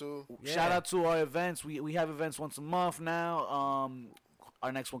 performing too. shout Yeah. out to our events. We have events once a month now.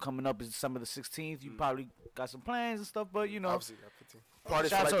 Our next one coming up is December the 16th. You probably got some plans and stuff, but you know. Obviously, got 15.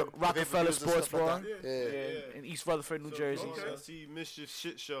 Parties Shout for, out like, to the Rockefeller pay-per-views and Sports stuff like Bar. that. Yeah. In East Rutherford, New Jersey. I see Mischief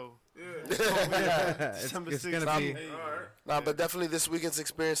shit show. it's December it's gonna 16th. be. Nah, but definitely this weekend's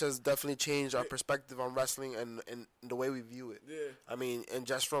experience has definitely changed our perspective on wrestling and the way we view it. Yeah. I mean, and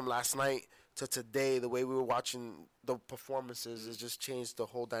just from last night to today, the way we were watching the performances has just changed the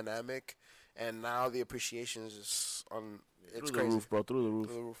whole dynamic, and now the appreciation is just on. It's Through the crazy. roof, bro. Through the roof.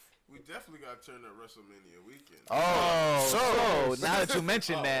 Through the roof. We definitely got to turn that WrestleMania weekend. So now that you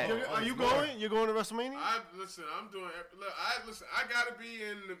mentioned that, Are you going? You're going to WrestleMania? I'm doing. Look, I gotta be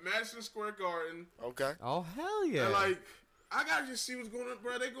in Madison Square Garden. Okay. Oh hell yeah! And like, I gotta just see what's going on,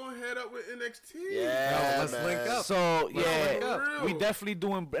 bro. They going to head up with NXT. Yeah, let's man. link up. so For yeah, real. we definitely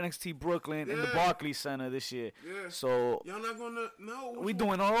doing NXT Brooklyn in the Yeah. Barclays Center this year. Yeah. So Y'all not gonna know. we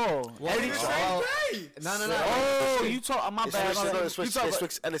doing all. Well, Every Oh. same day. No. Oh, you talk. My They bad.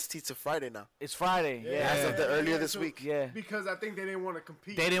 switched NXT to Friday now. It's Friday. As Yeah. of the earlier this week. Yeah. Because I think they didn't want to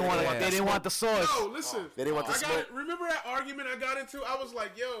compete. They didn't want. Yeah. They didn't want the source. No, listen. They didn't want the I got smoke. it. Remember that argument I got into? I was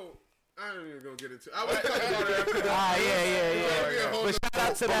like, yo, I ain't even gonna get into it. I was talking about it after that. Ah, yeah. Hold But on. shout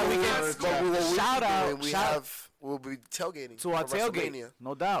out to that weekend. But what Shout out. we'll be tailgating to our for tailgate. WrestleMania.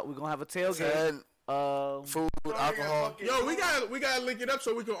 No doubt, we're gonna have a tailgate. And food, Oh, alcohol. Yo, we gotta link it up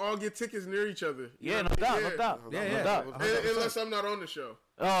so we can all get tickets near each other. You Yeah, know no what I mean? doubt, no doubt. Yeah, no yeah. doubt. Unless I'm not on the show.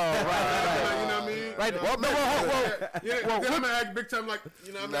 Oh, right. You know what I mean? Right. Well, man, Yeah, then I'm gonna act big time like,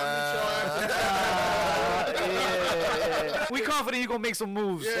 you know what I mean? Yeah. We confident you're gonna make some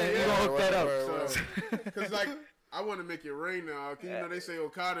moves Yeah, and yeah. you're gonna hook that up. Word. Because, like, I want to make it rain now. 'Cause, you know, they say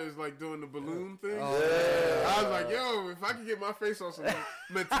Okada is, like, doing the balloon thing. Yeah. I was like, yo, if I could get my face on some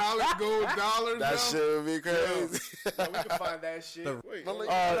metallic gold dollars, That yo, shit would be crazy. We can find that shit. Wait, But, like,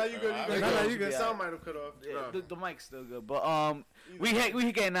 No, you good. you good. The sound might have cut off. Yeah, the mic's still good, but we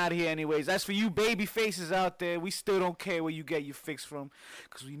getting out of here anyways. As for you baby faces out there, we still don't care where you get your fix from,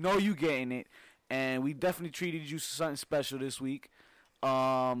 cause we know you getting it, and we definitely treated you to something special this week.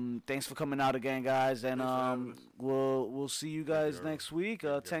 Thanks for coming out again, guys, and we'll see you guys next week.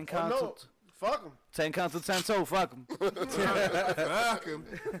 10 count No, to fuck them. 10 count to 10 toe. Fuck 'em. fuck him.